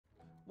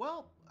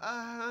Well,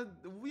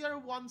 we are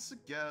once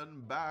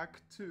again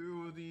back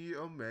to the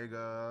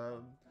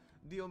Omega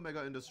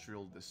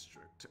Industrial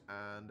District,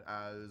 and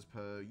as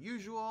per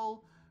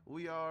usual,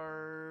 we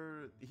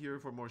are here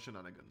for more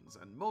shenanigans,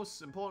 and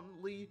most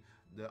importantly,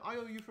 the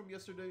IOU from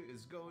yesterday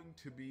is going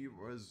to be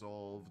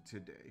resolved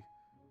today.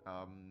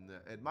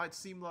 It might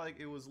seem like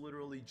it was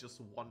literally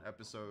just one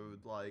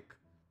episode, like,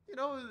 you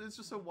know, it's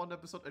just a one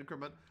episode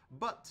increment,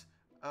 but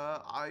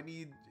I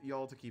need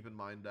y'all to keep in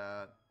mind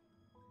that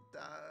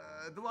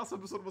the last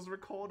episode was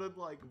recorded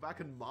like back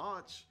in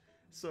March,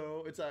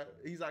 so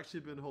he's actually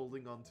been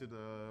holding on to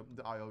the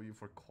IOU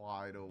for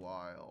quite a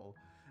while,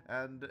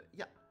 and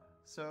yeah.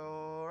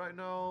 So right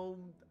now,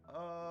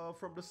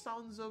 from the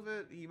sounds of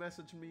it, he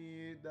messaged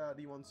me that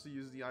he wants to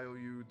use the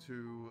IOU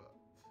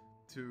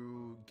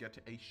to get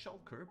a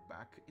shulker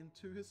back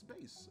into his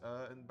base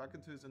and back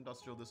into his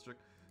industrial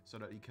district, so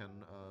that he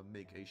can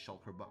make a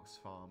shulker box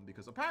farm,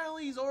 because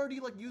apparently he's already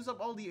like used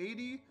up all the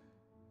 80.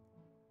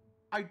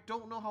 I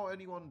don't know how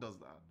anyone does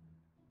that,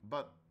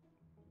 but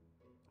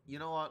you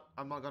know what?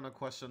 I'm not gonna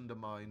question the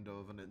mind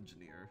of an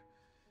engineer.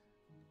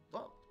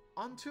 Well,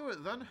 on to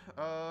it then.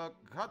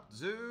 Cut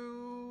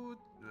to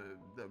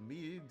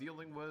me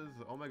dealing with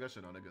Omega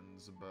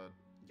shenanigans, but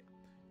yeah,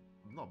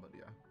 no, but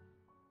yeah.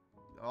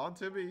 On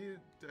to me.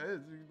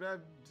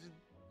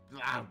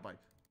 Bye.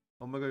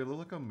 Oh my god, you look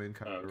like a main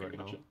character right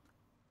now.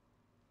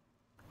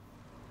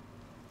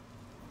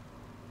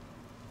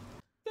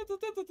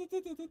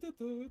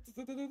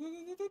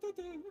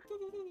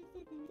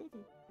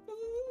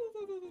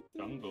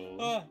 Jungle.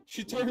 Ah,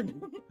 she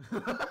turned.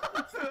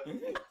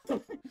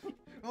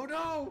 Oh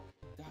no!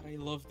 God, I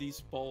love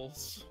these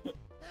balls.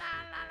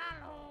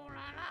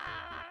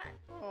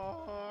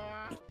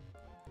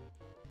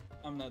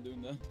 I'm not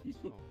doing that.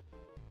 Oh.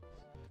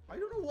 I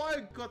don't know why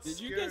I got Did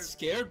scared. you get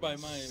scared by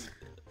my...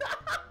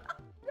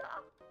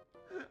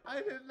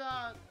 I did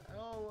not.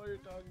 Oh, what are you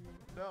talking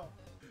about? No.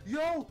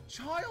 Yo,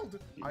 child!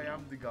 I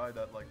am the guy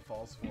that like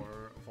falls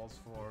for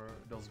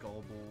those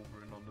gullible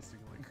written on the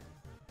ceiling.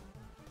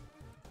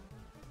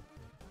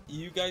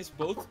 You guys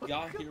both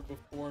got here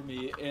before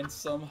me, and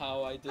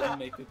somehow I didn't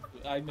make it.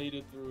 I made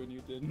it through, and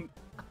you didn't.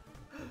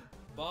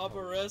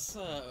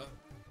 Barbaressa,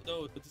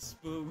 no, it's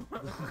Boom.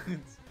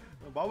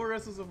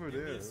 Barbaressa's over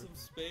Give there. me some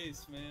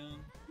space, man.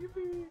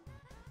 Yippee.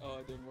 Oh,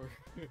 it didn't work.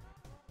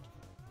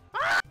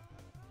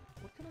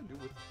 What can I do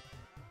with?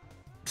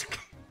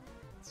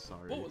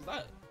 Sorry. What was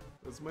that?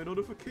 That's my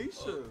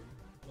notification. Oh,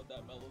 what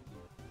that melody?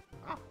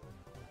 Ah.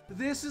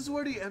 This is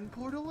where the end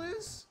portal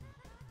is?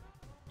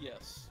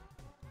 Yes.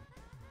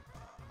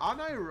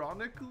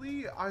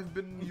 Unironically, I've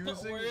been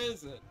using... Where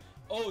is it?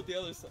 Oh, the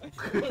other side.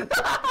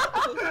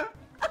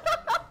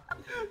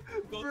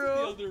 Go Bro. to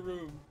the other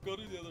room. Go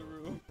to the other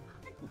room.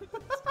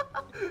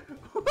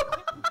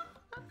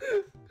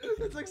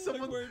 It's like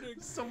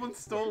someone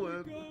stole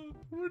it. Go?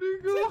 Where'd he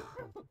go?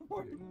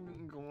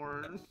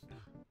 Gorn.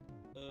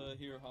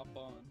 Here, hop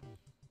on.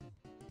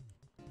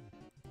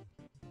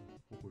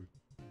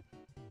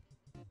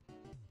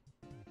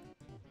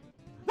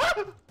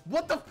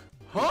 What the?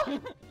 Huh?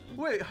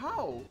 Wait,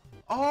 how?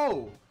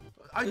 Oh,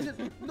 I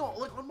didn't. No,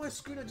 like on my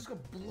screen, I just got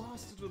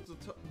blasted with the.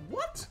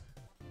 What?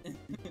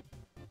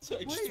 So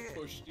I just Wait.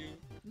 pushed you.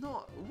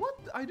 No, what?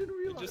 I didn't I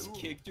realize. just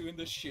kicked you in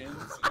the shins.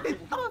 I And you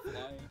thought- went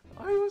flying.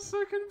 I was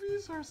so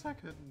confused for a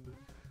second.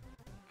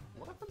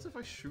 What happens if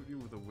I shoot you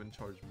with a wind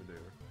charge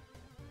midair?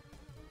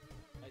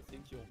 I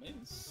think you'll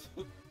miss.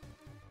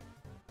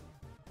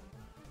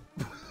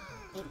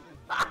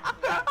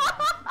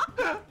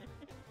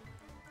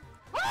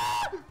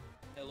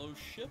 Hello,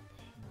 ship.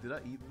 Did I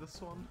eat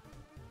this one?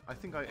 I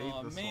think I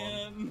ate this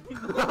man.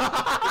 one.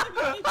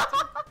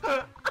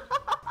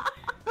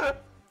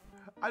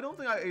 I don't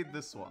think I ate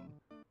this one.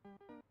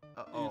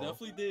 You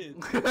definitely did.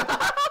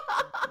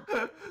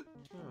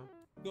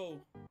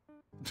 Go.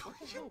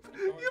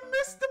 You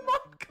missed the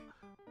mark!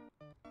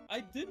 I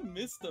didn't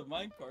miss the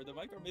minecart. The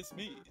minecart missed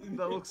me.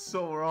 That looks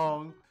so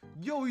wrong.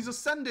 Yo, he's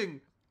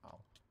ascending! Ow.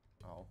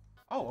 Ow.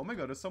 Oh my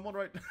god, there's someone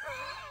right...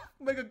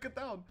 Oh my god, get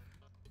down!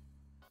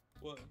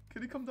 What?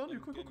 Can he come down here?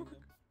 I'm Quick, quick, getting quick,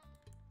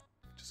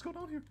 quick. Just go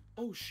down here.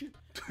 Oh shit.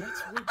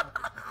 That's weird.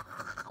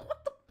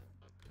 What the?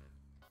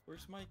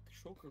 Where's my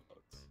shulker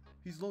bugs?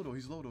 He's low though,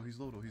 he's low though, he's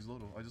low though, he's low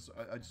though. I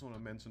just want to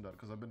mention that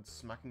because I've been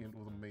smacking it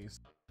with a mace.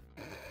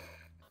 I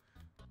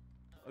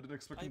didn't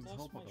expect I him to lost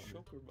help my out on me.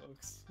 shulker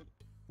bugs.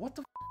 What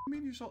the f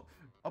mean you shot?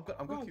 I'm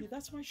gonna Froggy, keep...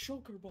 that's my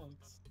shulker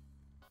bugs.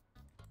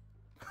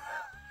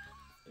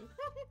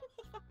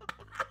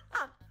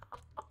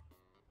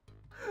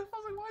 I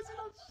was like, why is he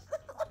not...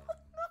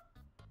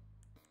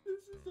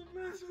 This is the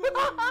best one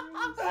I've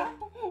ever seen.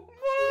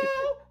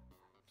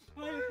 I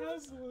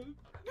have one.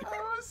 I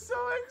was so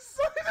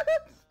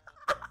excited!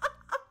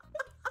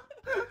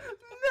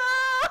 No!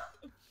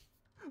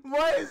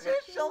 Why is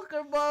your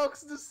shulker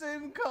box the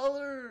same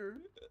color?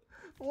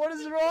 What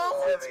is wrong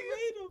with you? It's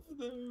made of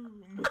them.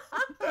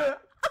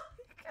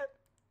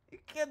 You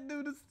can't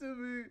do this to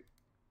me.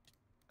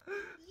 You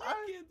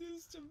can't do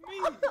this to me.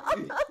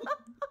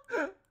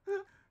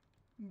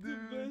 The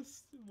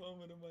best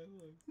moment of my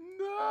life.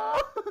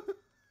 No!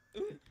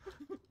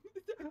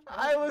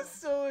 I was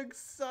so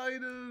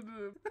excited!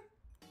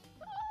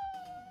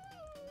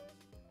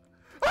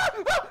 I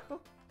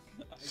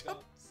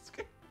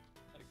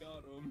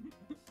got him.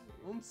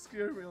 Don't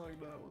scare me like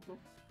that, what the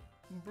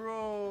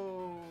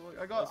bro,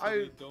 like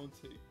I don't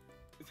take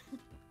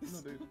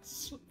no, dude.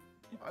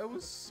 I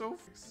was so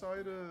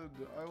excited.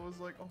 I was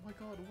like, oh my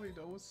god, wait,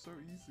 that was so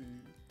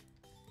easy.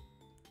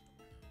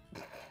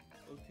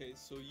 Okay,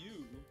 so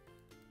you,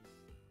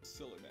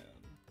 silly man,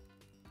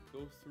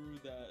 go through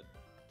that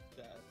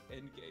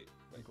end gate.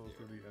 Right Go there.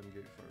 through the end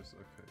gate first.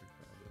 Okay,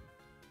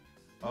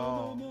 got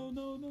it.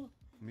 No.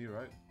 Me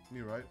right?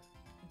 Me right?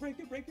 Break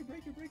it. Break the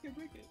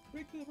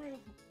rail.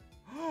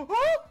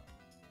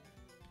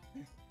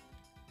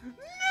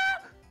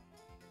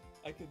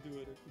 I can do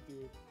it.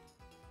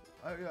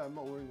 Yeah, I'm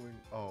not wearing wing.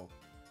 Oh.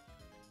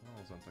 That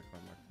was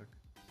anticlimactic.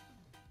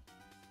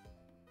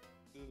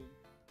 Dude,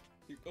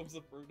 here comes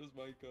the furnace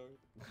minecart.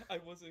 I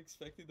wasn't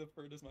expecting the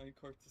furnace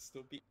minecart to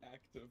still be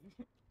active.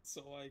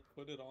 So I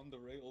put it on the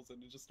rails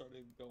and it just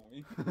started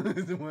going.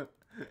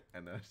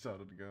 And I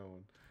started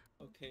going.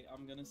 Okay,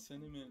 I'm gonna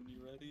send him in.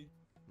 You ready?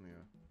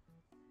 Yeah.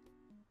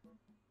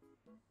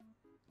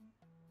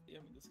 Yeah,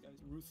 I mean, this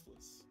guy's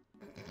ruthless.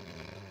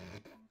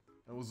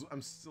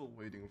 I'm still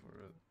waiting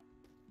for it.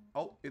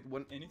 Oh, it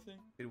went. Anything?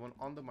 It went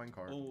on the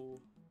minecart. Oh,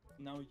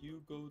 now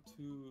you go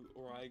to,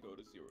 or I go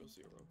to 0,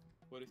 0.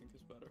 What do you think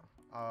is better?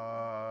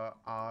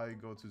 I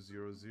go to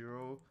 0,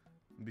 0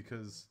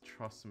 because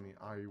trust me,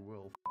 I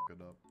will f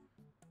it up.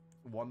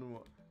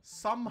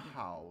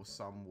 Somehow,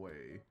 some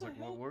way. It's like,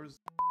 well,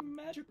 where's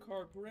magic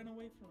card ran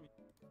away from me?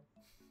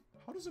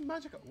 How does a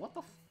magic? What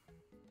the?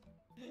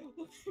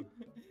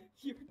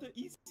 You're the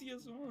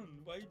easiest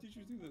one. Why did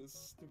you do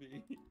this to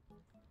me?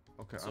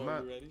 Okay, so I'm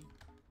at. You ready?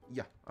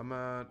 Yeah, I'm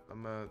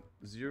at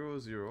 0,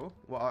 0.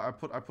 Well, I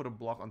put a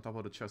block on top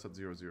of the chest at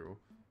 0, 0.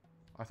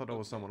 I thought there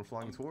was someone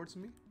flying towards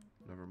me.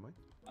 Never mind.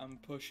 I'm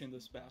pushing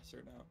this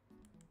bastard now.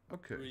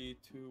 Okay. 3,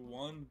 2,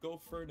 1, go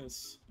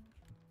furnace.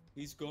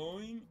 He's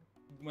going.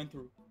 Went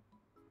through.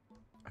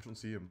 I don't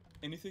see him.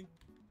 Anything?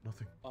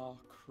 Nothing. Ah,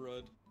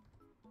 crud.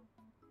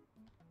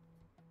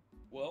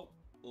 Well,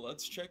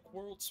 let's check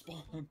world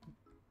spawn.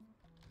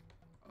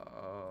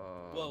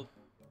 Well,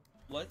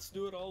 let's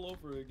do it all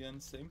over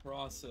again, same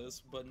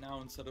process, but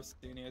now instead of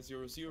standing at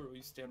 0, 0,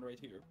 you stand right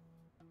here.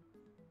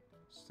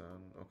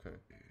 Stand, okay.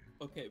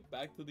 Okay,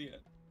 back to the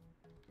end.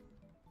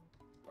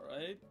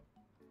 Alright?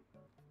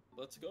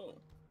 Let's go.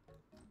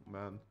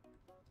 Man,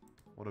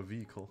 what a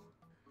vehicle.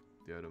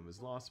 The item is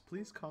lost.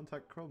 Please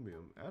contact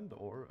Chromium and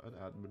or an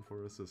admin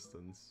for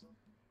assistance.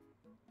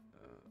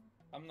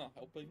 I'm not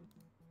helping.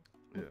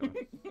 Yeah.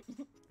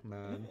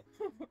 Man.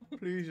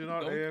 Please, you're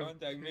not Don't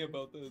contact me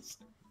about this.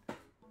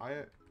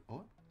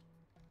 What?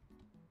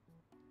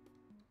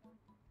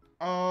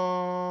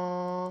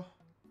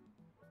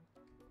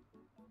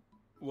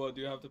 What,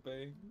 do you have to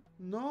pay?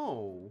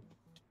 No.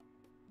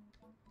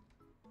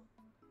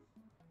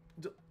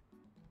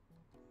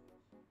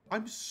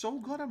 I'm so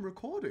glad I'm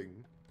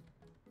recording.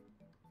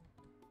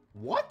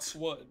 What?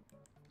 What?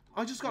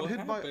 I just got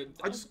hit by.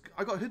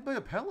 I got hit by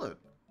a pellet.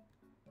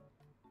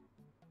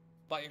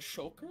 By a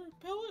shulker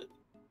pellet?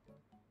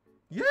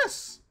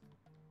 Yes.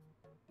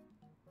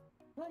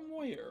 From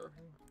where?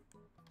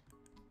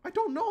 I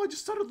don't know. I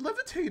just started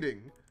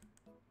levitating.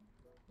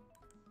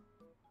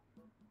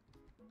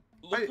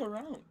 Look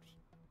around.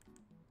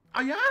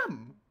 I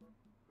am.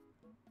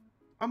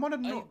 I'm on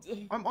a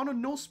I'm on a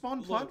no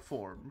spawn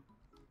platform.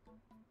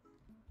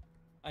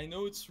 I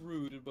know it's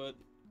rude, but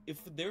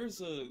if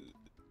there's a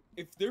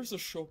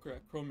shulker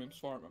at Chromium's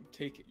farm, I'm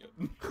taking it.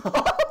 Oh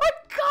my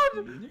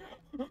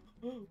god!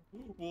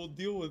 We'll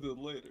deal with it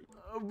later.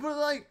 But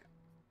like,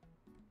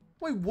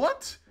 wait,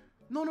 what?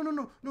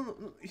 No.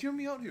 Hear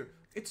me out here.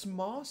 It's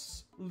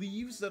moss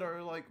leaves that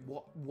are like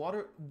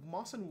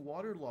moss and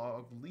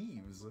waterlogged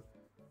leaves.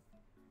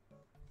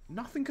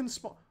 Nothing can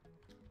spawn.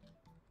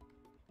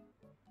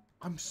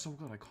 I'm so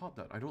glad I caught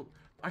that. I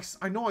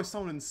know I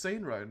sound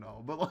insane right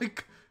now, but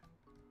like,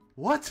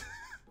 what?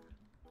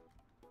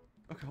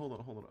 Okay, hold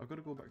on. I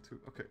gotta go back to.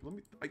 Okay, let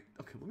me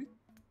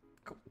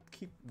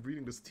keep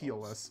reading this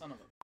TOS. Son of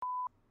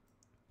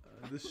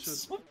a. This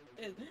should.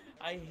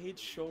 I hate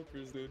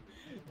shulkers, dude.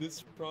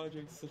 This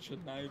project's such a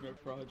nightmare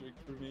project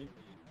for me.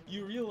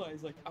 You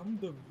realize, like, I'm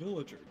the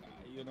villager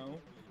guy, you know?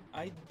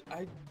 I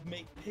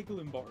make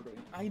piglin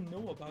barbering. I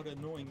know about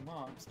annoying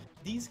mobs.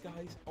 These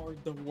guys are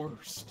the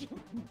worst.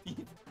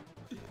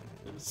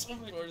 They're so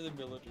much worse than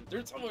villagers.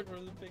 They're so much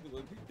worse than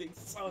piglin. They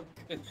suck.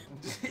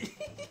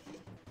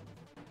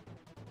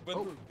 But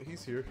oh,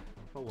 he's here.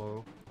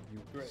 Hello.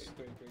 You. Great.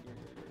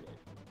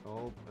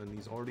 Oh, and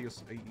he's already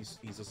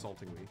he's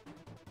assaulting me.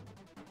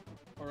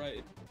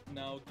 Alright,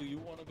 now do you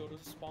want to go to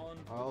spawn?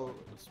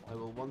 I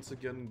will once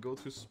again go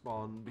to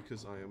spawn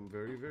because I am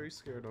very, very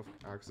scared of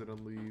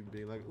accidentally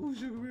being like, ooh,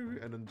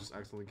 and then just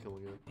accidentally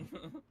killing it.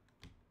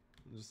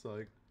 Just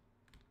like,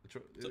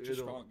 such a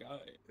strong guy.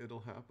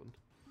 It'll happen.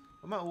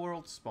 I'm at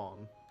world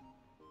spawn.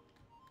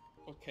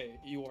 Okay,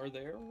 you are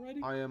there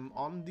already? I am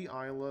on the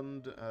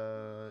island.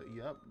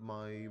 Yep,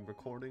 my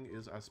recording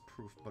is as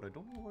proof, but I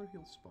don't know where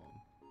he'll spawn.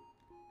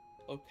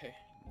 Okay.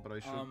 But I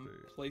should be.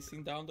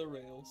 Placing down the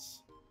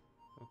rails.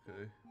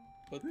 Okay.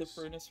 Put the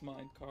furnace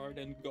minecart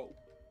and go.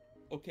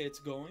 Okay, it's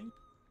going.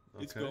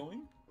 Okay. It's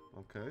going.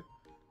 Okay.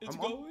 It's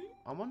going.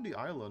 I'm on the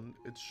island.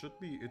 It should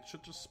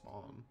just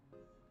spawn.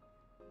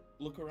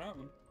 Look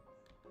around.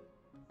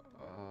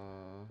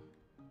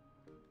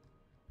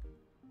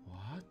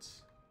 What?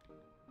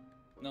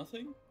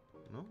 Nothing?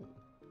 No.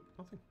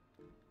 Nothing.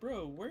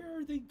 Bro, where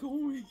are they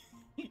going?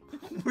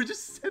 We're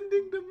just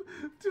sending them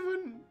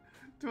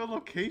to a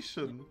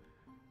location.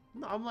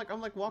 No, I'm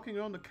like walking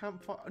around the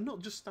campfire. No,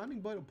 just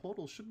standing by the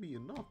portal should be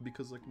enough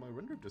because like my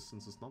render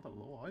distance is not that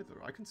low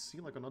either. I can see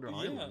like another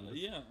island.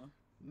 Yeah.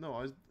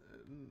 No,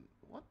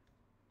 what?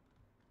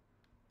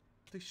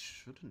 They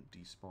shouldn't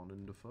despawn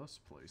in the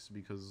first place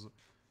because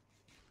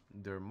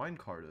they're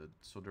minecarted,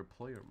 so they're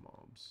player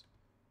mobs.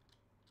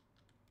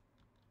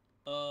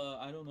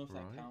 I don't know if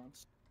that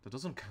counts. That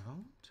doesn't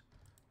count?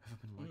 Have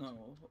I been lied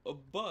No,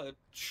 but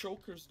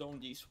shulkers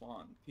don't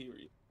despawn,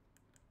 period.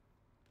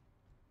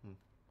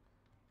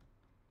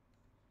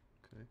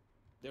 Okay.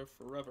 They're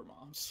forever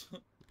mobs.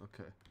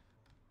 Okay.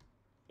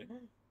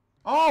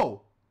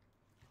 Oh!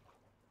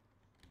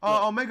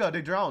 Omega,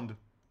 they drowned.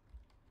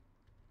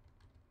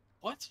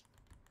 What?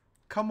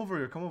 Come over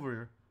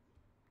here.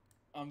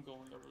 I'm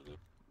going over there.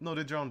 No,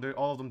 they drowned.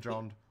 All of them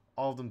drowned.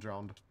 All of them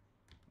drowned.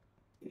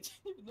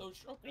 Even though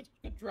shulkers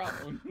could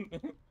drown.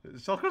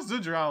 Shulkers do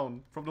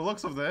drown, from the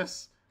looks of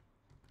this.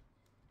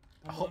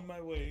 I'm on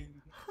my way.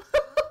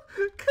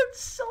 Can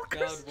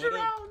shulkers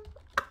drown?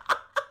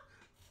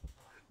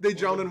 They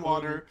drown in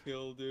water.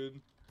 Kill, dude.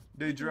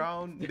 They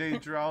drown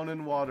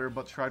in water,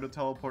 but try to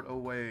teleport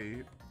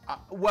away.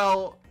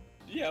 Well...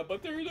 Yeah,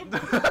 but they're in a...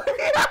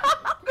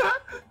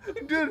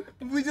 Dude,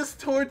 we just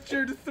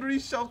tortured 3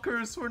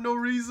 shulkers for no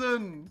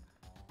reason.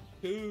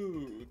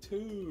 2.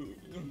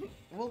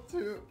 Well,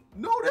 2.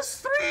 No,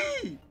 there's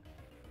 3!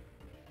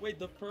 Wait,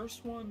 the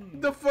first one...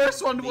 The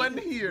first one went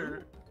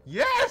here.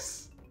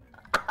 Yes!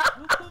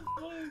 What the fuck?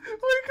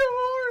 Wait, come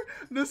over!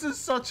 This is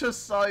such a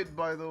sight,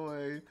 by the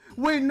way.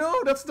 Wait,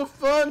 no, that's the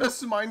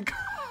furnace minecart.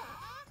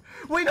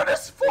 Wait, no,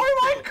 there's 4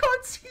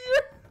 minecarts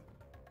here!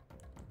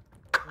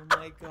 Oh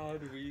my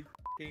god, we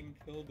f***ing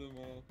killed them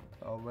all.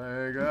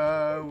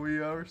 Omega, we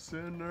are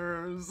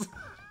sinners.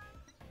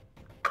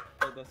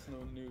 Oh, that's no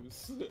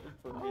news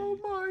for me. Oh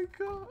my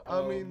god.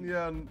 I mean,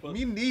 yeah,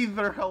 me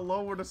neither.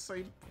 Hello, we're the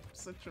same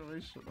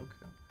situation.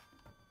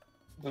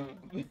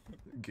 Okay.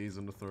 Gays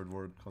in the third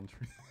world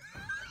country.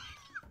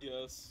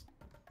 Yes.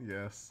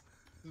 Yes.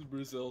 This is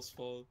Brazil's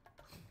fault.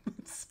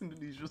 It's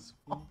Indonesia's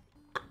fault.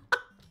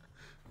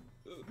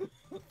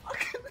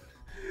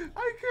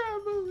 I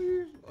can't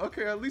believe.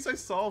 Okay, at least I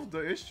solved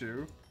the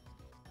issue.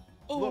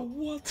 Oh, look.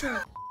 What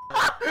the?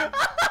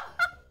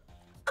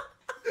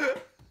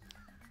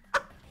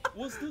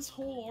 Was this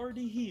hole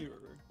already here?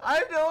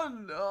 I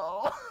don't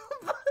know.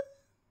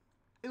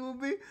 It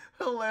would be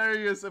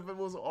hilarious if it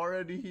was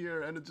already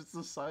here and it just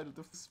decided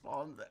to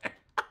spawn there.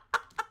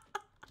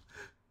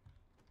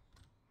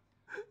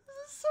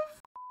 This is so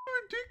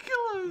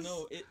ridiculous.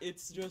 No,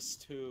 it's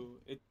just 2.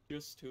 It's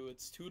just 2.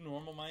 It's 2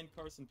 normal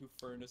minecarts and 2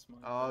 furnace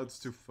minecarts. Oh, it's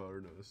 2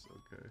 furnace.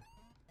 Okay.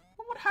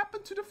 Well, what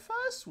happened to the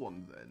first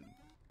one then?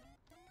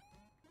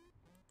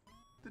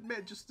 Did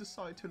Matt just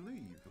decide to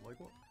leave? Like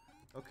what?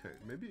 Okay,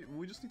 maybe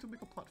we just need to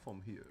make a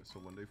platform here, so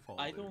when they fall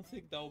I don't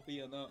think that'll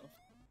be enough.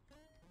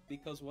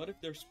 Because what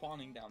if they're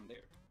spawning down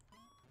there?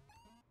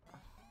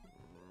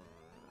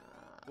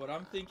 What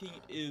I'm thinking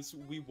is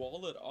we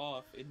wall it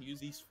off and use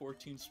these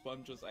 14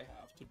 sponges I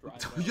have to dry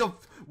it Yo,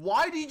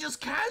 why do you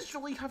just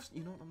casually have...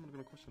 You know what, I'm not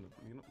gonna question it.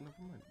 You know, never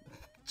mind.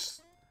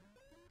 It's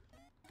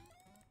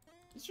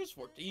just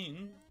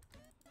 14.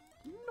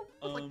 No,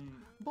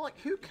 but like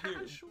who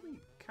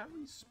casually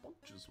carries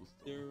sponges with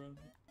them?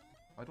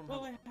 I don't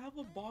I have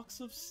a box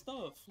of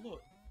stuff.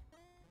 Look.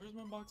 Where's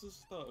my box of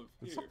stuff?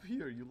 It's up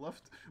here. You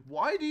left.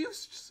 Why do you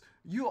just...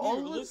 You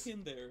always... Look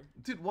in there.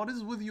 Dude, what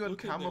is with you and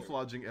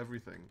camouflaging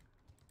everything?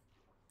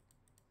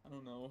 I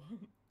don't know.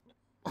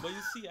 But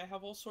you see, I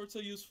have all sorts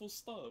of useful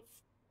stuff.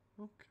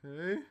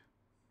 Okay.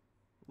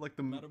 Like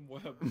the... Madam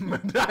Web.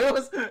 I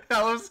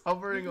was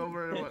hovering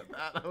over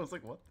that. I was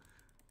like, what?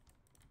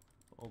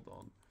 Hold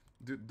on.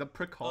 Dude, the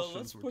precautions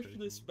let's push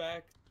this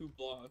back 2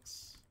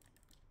 blocks.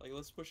 Like,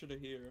 let's push it to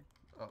here.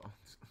 Oh.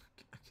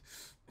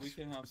 We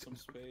can have some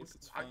space,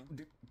 it's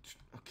fine.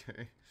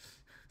 Okay.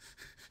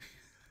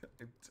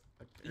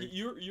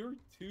 You're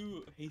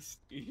too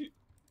hasty.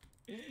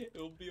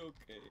 It'll be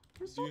okay.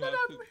 Do you have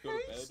to go to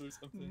bed or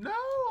something? No,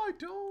 I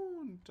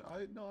don't.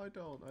 I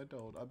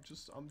don't. Actually,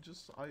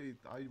 I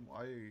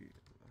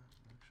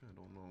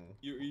don't know.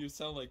 You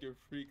sound like you're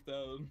freaked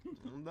out.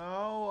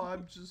 No,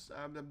 I'm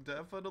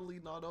definitely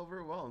not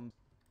overwhelmed.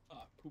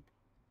 Ah, poop.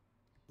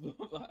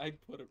 I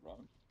put it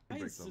wrong. Why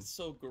is this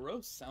so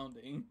gross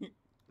sounding?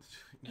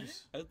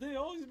 Have they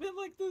always been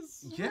like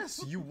this?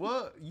 Yes, you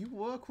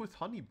work with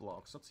honey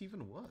blocks. That's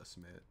even worse,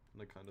 man.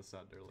 And I kind of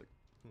sat there like,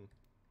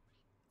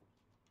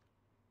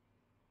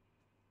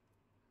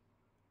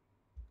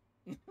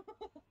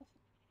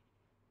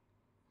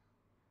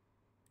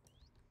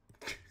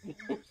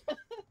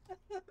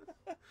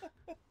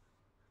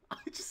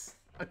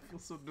 I feel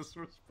so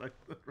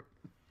disrespected right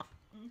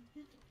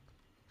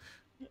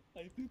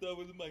I do that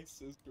with my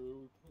sister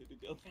when we play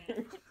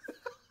together.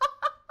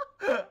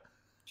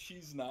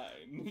 She's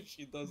 9.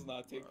 She does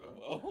not take it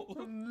well.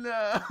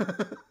 now.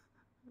 Nah.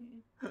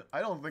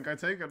 I don't think I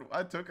took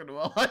it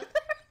well.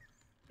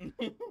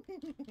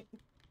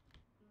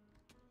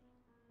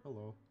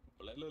 Hello.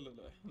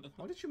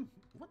 How did you...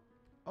 What?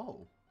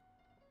 Oh.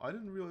 I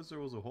didn't realize there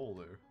was a hole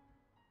there.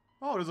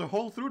 Oh, there's a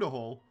hole through the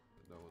hole.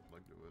 That would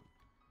like do it.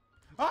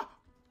 Ah!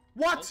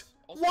 What?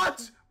 Also,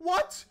 What?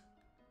 What?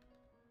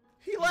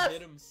 He left! He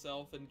hit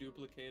himself and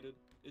duplicated.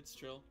 It's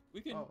chill.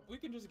 We can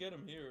just get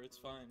him here. It's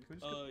fine.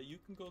 You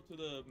can go to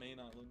the main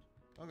island.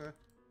 Okay.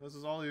 This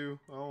is all you.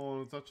 I don't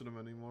want to touch them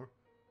anymore.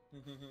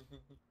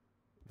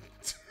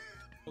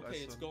 Okay,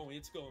 it's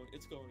going.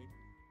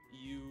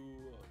 You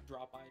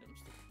drop items.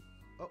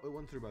 Oh, it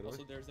went through by the way.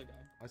 Also, there's a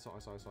guy. I saw.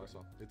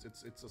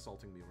 It's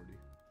assaulting me already.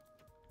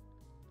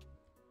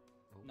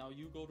 Oh. Now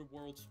you go to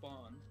world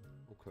spawn.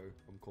 Okay,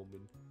 I'm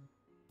coming.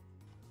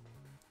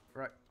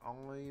 Right,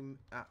 I'm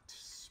at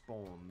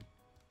spawn.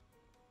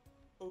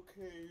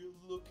 Okay,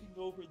 looking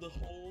over the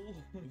hole.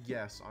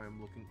 Yes, I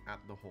am looking at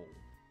the hole.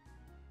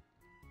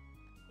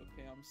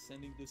 Okay, I'm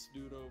sending this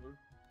dude over.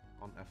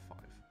 On F5.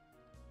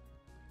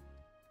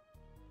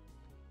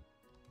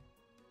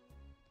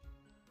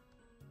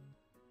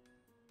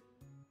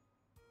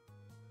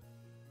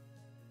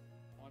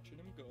 Watching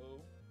him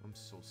go. I'm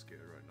so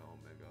scared right now,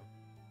 Omega.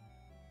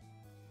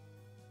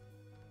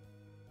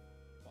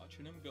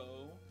 Watching him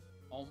go.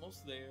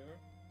 Almost there.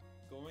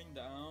 Going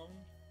down.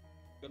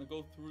 Gonna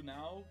go through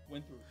now.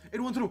 Went through. It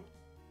went through!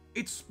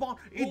 It spawned!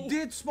 It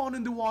did spawn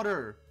in the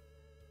water!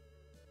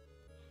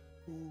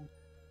 Ooh.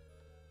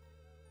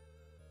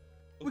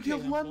 We Okay,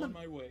 killed I'm Lemon! on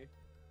my way.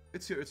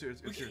 It's here, it's here.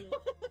 We killed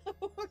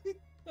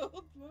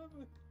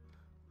Lemon.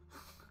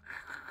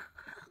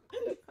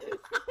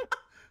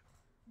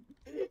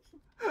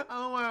 I don't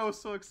know why I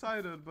was so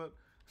excited, but...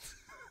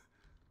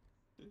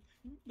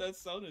 That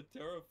sounded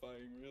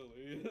terrifying,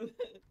 really.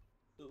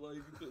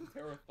 Like,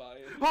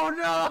 terrifying. Oh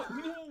no!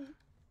 No!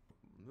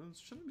 This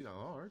shouldn't be that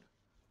hard.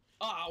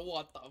 Ah,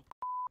 what the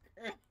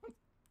f***?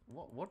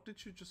 What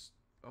did you just...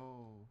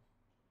 Oh.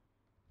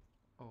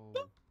 Oh.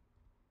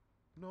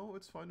 No,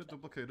 it's fine, it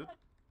duplicated.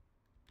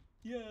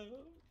 Yeah,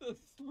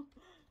 that's...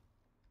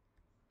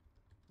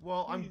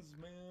 Well, Please,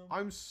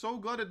 I'm so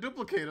glad it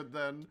duplicated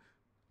then.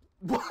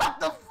 What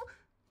the f-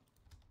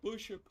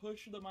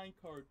 push the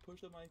minecart.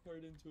 Push the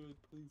minecart into it,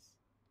 please.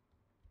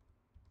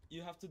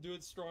 You have to do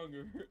it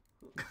stronger.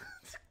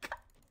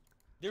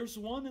 There's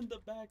one in the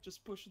back,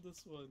 just push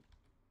this one.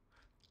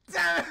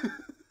 Damn it!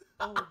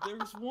 Oh,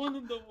 there's one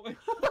in the way.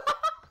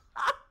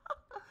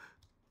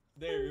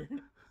 There.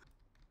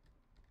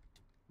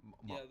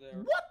 Yeah, there.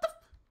 What the f-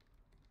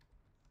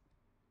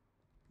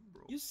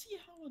 Bro. You see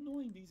how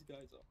annoying these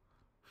guys are?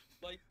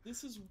 Like,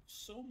 this is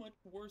so much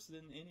worse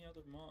than any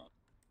other mob.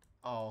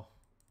 Oh.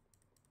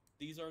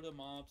 These are the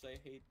mobs I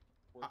hate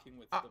working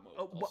with the most.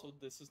 Also,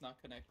 this is not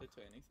connected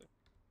to anything.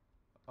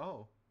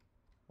 Oh.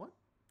 What?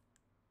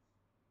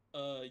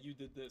 You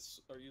did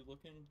this. Are you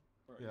looking?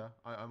 Yeah,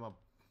 I'm up.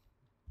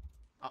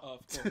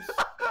 Of course.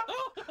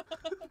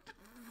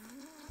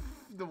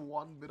 The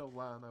one bit of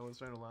land I was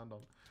trying to land on.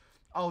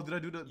 Oh, did I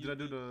do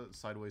the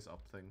sideways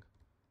up thing?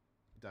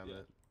 Damn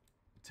it.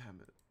 Damn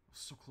it. I was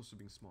so close to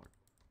being smart.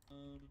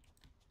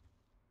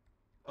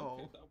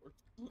 Okay, that worked.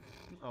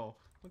 Oh,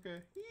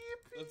 okay.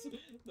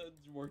 That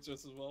works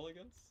just as well, I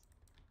guess.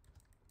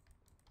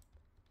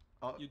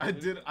 Oh, I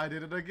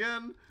did it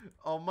again.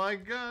 Oh my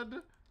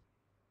god.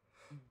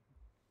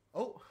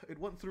 Oh, it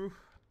went through.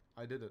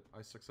 I did it.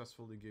 I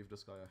successfully gave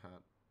this guy a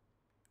hat.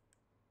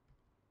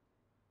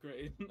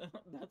 Great.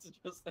 That's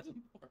just as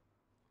important.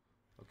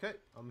 Okay,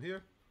 I'm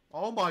here.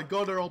 Oh my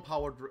god, they're all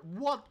powered.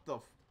 What the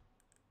f-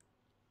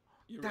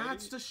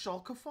 That's the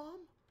shulker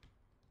farm?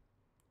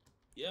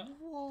 Yeah.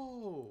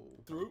 Whoa.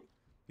 Through?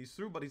 He's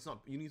through, but he's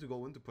not. You need to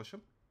go in to push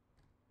him.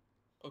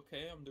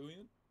 Okay, I'm doing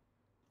it.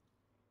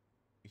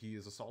 He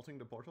is assaulting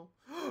the portal.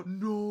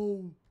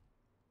 No!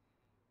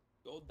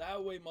 Go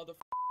that way,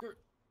 motherfucker.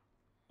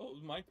 Oh,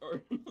 my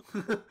card.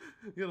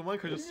 Yeah, the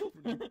mic just...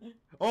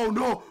 Oh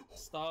no!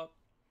 Stop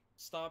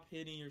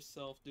hitting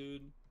yourself,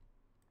 dude.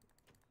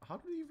 How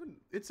did it even...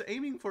 It's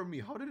aiming for me.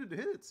 How did it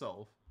hit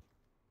itself?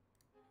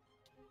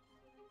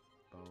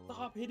 Oh.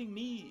 Stop hitting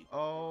me.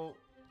 Oh.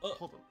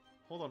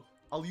 Hold on.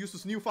 I'll use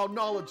this newfound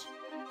knowledge.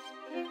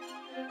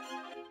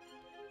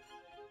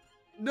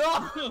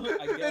 No!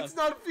 It's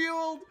not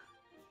fueled!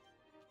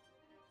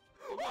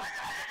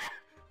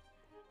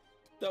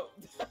 No.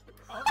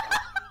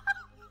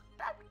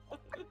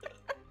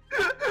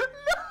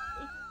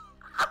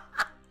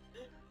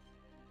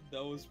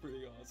 That was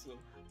pretty awesome.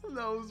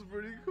 That was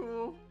pretty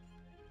cool.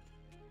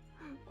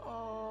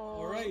 Oh.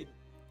 Alright.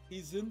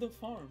 He's in the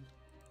farm.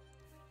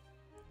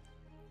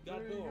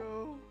 Gotta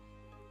go.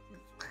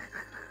 It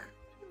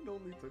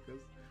only took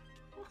us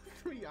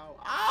 3 hours.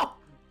 Ow!